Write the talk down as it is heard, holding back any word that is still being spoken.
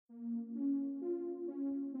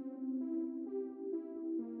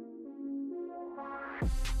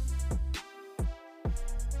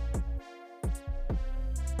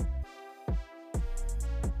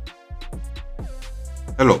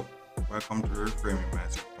Hello, welcome to Reframing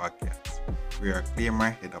Mindset Podcast. We are clear my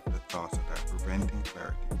head of the thoughts that are preventing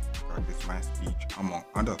clarity and practice my speech, among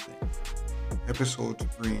other things. Episodes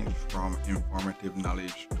range from informative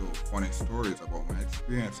knowledge to funny stories about my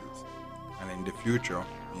experiences, and in the future,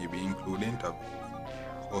 maybe include interviews.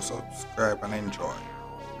 So subscribe and enjoy.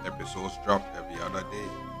 Episodes drop every other day.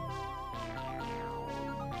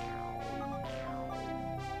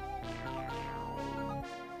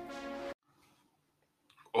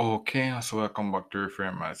 Okay, so welcome back to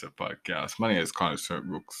Reframe Myself podcast. My name is Colin Stuart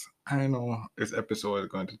Brooks. I know this episode is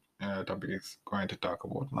going to topic is going to talk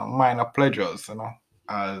about minor pleasures.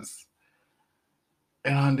 As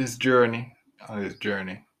on this journey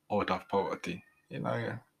out of poverty. You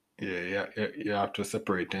have to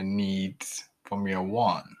separate your needs from your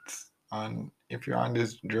wants. And if you're on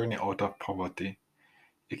this journey out of poverty,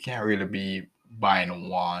 you can't really be buying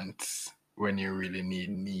wants when you really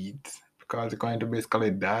need needs because you're going to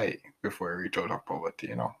basically die before you reach out of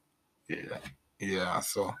poverty. Yeah. Yeah.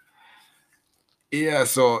 So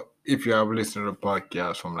if you have listened to the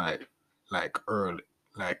podcast from like early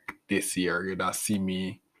like this year, you don't see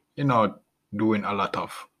me, doing a lot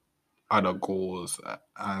of other goals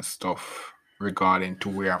and stuff regarding to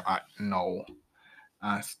where I'm at now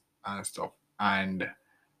and, and stuff. And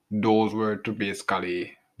those were to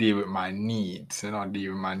basically deal with my needs, deal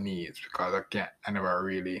with my needs because I never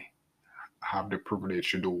really have the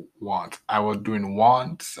privilege to do wants. I was doing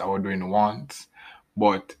wants,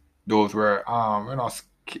 but those were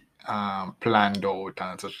planned out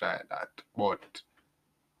and such like that. But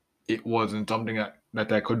it wasn't something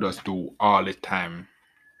that I could just do all the time.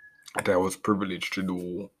 That I was privileged to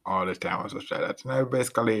do all the time and such like that. And I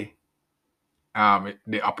basically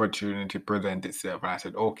the opportunity presented itself and I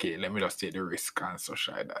said, okay, let me just take the risk and such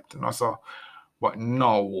like that. So but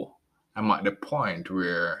now I'm at the point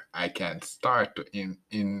where I can start to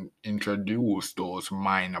introduce those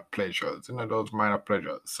minor pleasures, those minor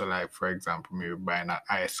pleasures. So like for example, maybe buying an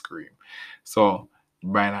ice cream. So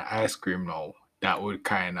buying an ice cream now, that would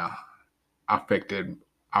kinda affect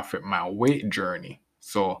my weight journey.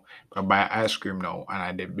 So if I buy ice cream now and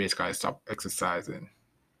I did basically stop exercising,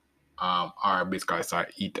 or basically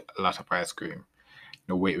start eat a lot of ice cream,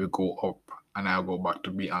 the weight will go up and I'll go back to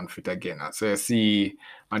be unfit again. And so you see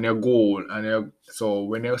on your goal so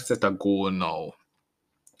when you set a goal now,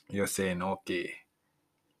 you're saying, okay,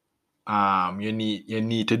 you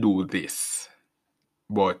need to do this.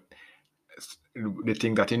 But the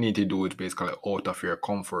thing that you need to do is basically out of your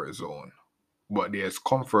comfort zone. But there's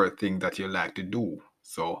comfort thing that you like to do.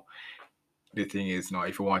 So the thing is now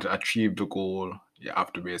if you want to achieve the goal, you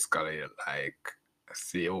have to basically like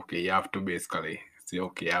say, okay, you have to basically say,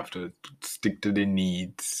 okay, you have to stick to the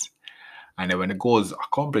needs. And then when the goal is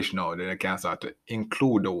accomplished now, then you can start to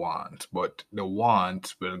include the wants. But the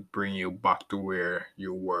wants will bring you back to where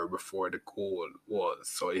you were before the goal was.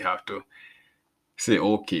 So you have to say,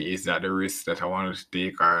 okay, is that the risk that I wanted to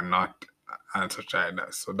take or not? And such like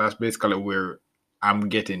that. So that's basically where I'm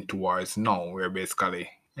getting towards now, where basically,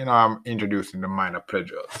 I'm introducing the minor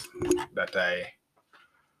pleasures that I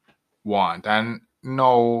want. And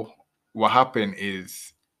now what happened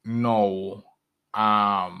is now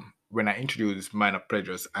when I introduce minor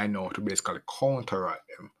pleasures, I know to basically counteract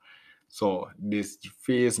them. So this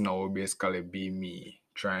phase now will basically be me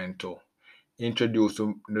trying to introduce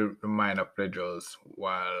the minor pleasures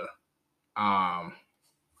while um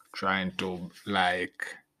trying to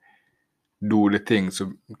like do the things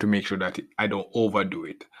to make sure that I don't overdo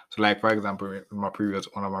it. So like for example, in one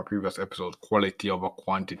of my previous episodes, quality over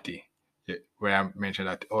quantity, where I mentioned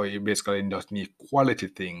that you basically just need quality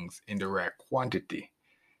things in the right quantity.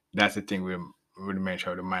 That's the thing we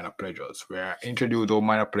mentioned the minor pleasures, where I introduce those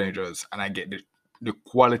minor pleasures and I get the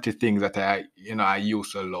quality things that I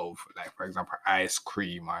used to love, like for example ice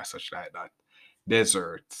cream or such like that,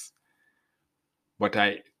 desserts, but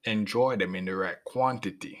I enjoy them in the right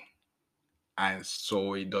quantity, and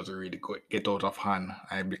so it doesn't really get out of hand.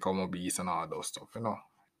 I become obese and all those stuff.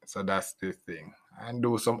 So that's the thing. And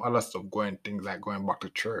do some other stuff, things like going back to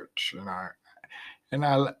church.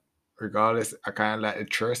 And regardless, I kind of like the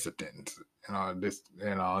church settings. This,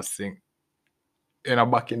 I think,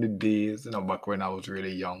 back in the days, back when I was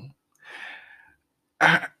really young,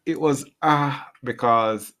 it was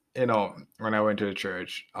because when I went to the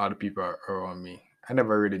church, all the people around me, I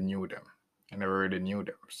never really knew them.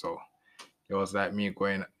 So it was like me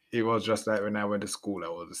going. It was just like when I went to school.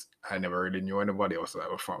 I never really knew anybody else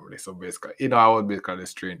like my family. So basically, I was basically a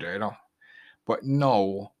stranger. But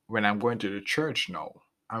now, when I'm going to the church now,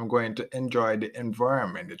 I'm going to enjoy the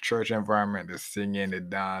environment, the church environment, the singing, the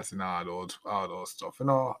dancing, all those stuff.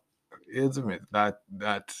 Isn't it that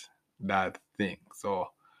thing? So,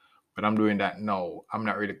 but I'm doing that now. I'm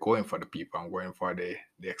not really going for the people. I'm going for the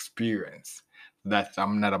experience. That's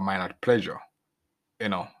I'm not a minor pleasure. You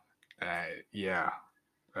know, yeah.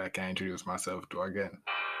 I can introduce myself to again.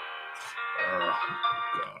 Oh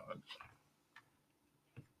God.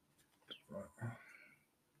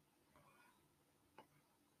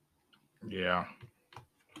 Yeah.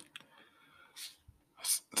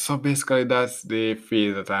 So basically, that's the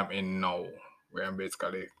phase that I'm in now, where I'm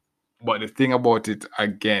basically. But the thing about it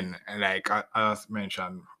again, like as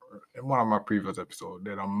mentioned in one of my previous episodes,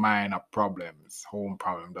 there are minor problems, home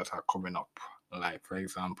problems that are coming up. Like for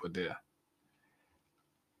example, the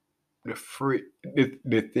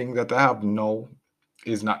thing that I have now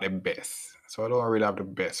is not the best, so I don't really have the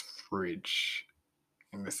best fridge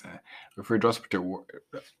in the sense. The fridge was pretty.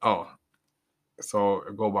 Oh, so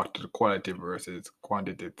go back to the quality versus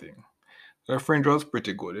quantity thing. The fringe was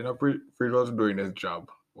pretty good. Fringe was doing his job,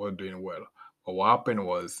 was doing well. But what happened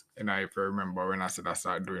was, if you remember when I said I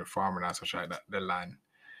started doing farming and such like that, the land,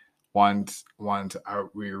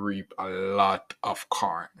 we reap a lot of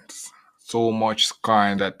corns. So much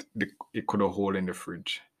corn that it could have hold in the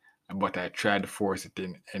fridge. But I tried to force it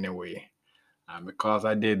in anyway. And because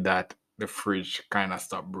I did that, the fridge kind of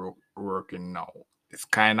stopped working now. It's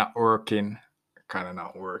kind of working, kind of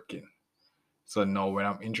not working. So now when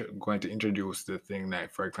I'm going to introduce the thing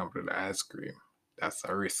like, for example, the ice cream, that's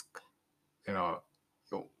a risk, you know.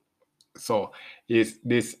 So, so this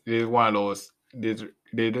is one of those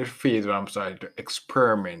the phase where I'm starting to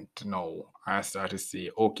experiment now. I start to see,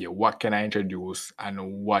 okay, what can I introduce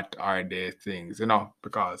and what are the things,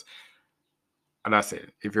 because as I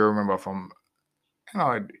said, if you remember from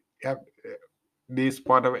yeah, this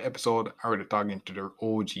part of the episode, I already talking to the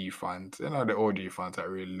OG fans. The OG fans that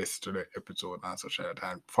really listen to the episode and such like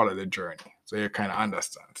that and follow the journey. So you kind of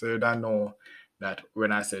understand. So you don't know that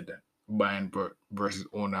when I said buying versus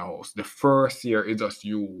own a house, the first year is just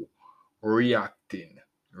you reacting,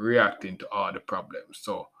 reacting to all the problems.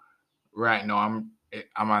 So right now,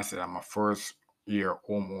 I said I'm a first year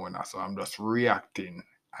homeowner, so I'm just reacting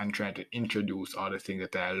and trying to introduce all the things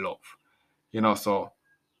that I love. So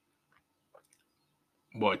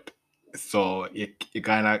but so it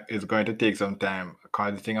kind of is going to take some time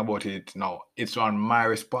because the thing about it now, it's on my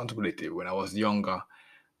responsibility. When I was younger,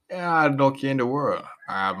 yeah, I don't care in the world.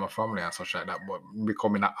 I have my family and such like that. But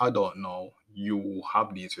becoming an adult now, you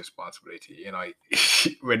have these responsibility.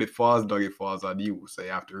 When it falls down, it falls on you. So you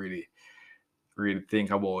have to really, really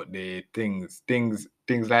think about the things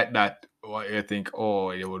like that. What you think, oh,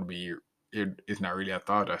 it would be, it's not really a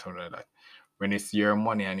thought or something like that. When it's your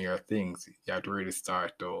money and your things, you have to really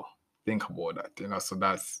start to think about that. So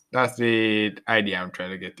that's the idea I'm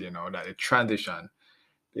trying to get, that the transition.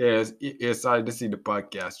 Yes, you started to see the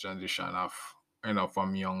podcast transition of,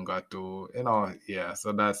 from younger to, yeah.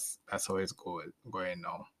 So that's how it's going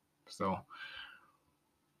now. So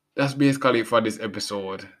that's basically it for this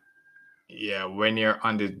episode. Yeah, when you're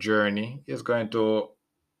on this journey, you're going to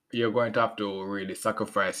have to really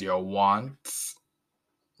sacrifice your wants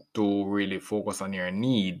to really focus on your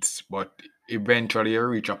needs, but eventually you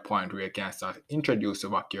reach a point where you can start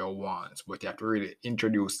introducing back your wants, but you have to really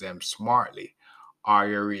introduce them smartly, or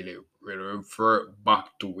you really revert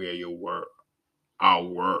back to where you were, or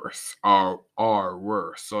worse, or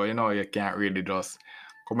worse. So you can't really just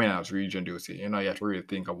come in as reintroduce it. You have to really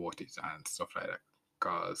think about it and stuff like that,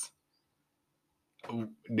 because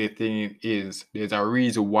the thing is, there's a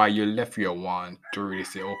reason why you left your want to really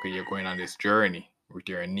say, okay, you're going on this journey with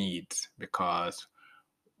your needs, because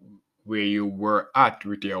where you were at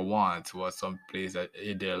with your wants was some place that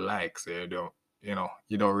you didn't like, so you don't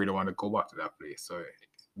really want to go back to that place. So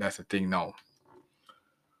that's the thing now.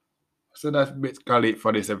 So that's basically it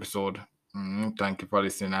for this episode. Thank you for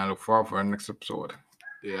listening. I look forward for the next episode.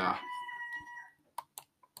 Yeah.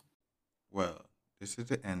 Well, this is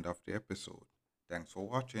the end of the episode. Thanks for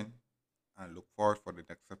watching and look forward for the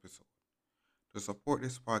next episode. To support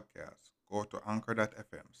this podcast, go to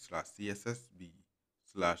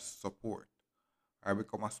anchor.fm/cssb/support or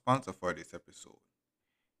become a sponsor for this episode.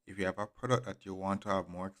 If you have a product that you want to have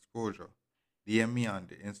more exposure, DM me on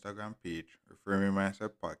the Instagram page, Reframing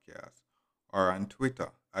Mindset Podcast, or on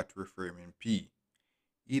Twitter at ReframingP.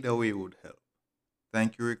 Either way would help.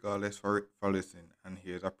 Thank you regardless for listening, and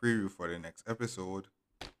here's a preview for the next episode.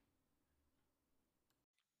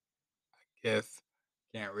 Yes.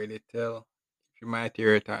 Can't really tell if you might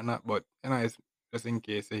hear it or not, but it's just in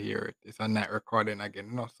case you hear it. It's a night recording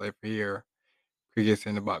again, so if you hear crickets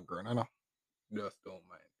in the background. I know. Just don't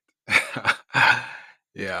mind.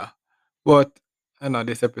 Yeah. But I know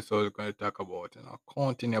this episode is going to talk about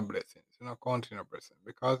counting your blessings, counting your blessings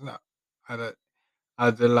because now as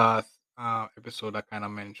as the last episode I kind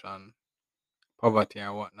of mentioned poverty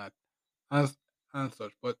and whatnot and and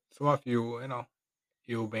such. But some of you,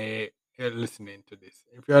 you may you're listening to this.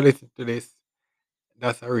 If you're listening to this,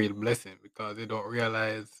 that's a real blessing because you don't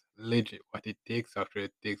realize legit what it takes after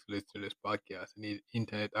it takes to listen to this podcast. You need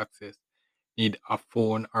internet access, need a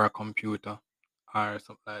phone or a computer or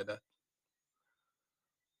something like that.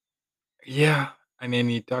 Yeah, and then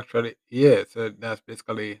it actually, yeah. So that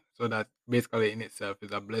basically in itself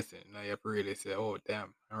is a blessing. Now you have to really say, "Oh,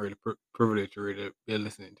 damn, I'm really privileged to really be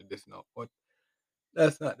listening to this now." But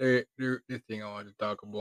that's not the thing I want to talk about.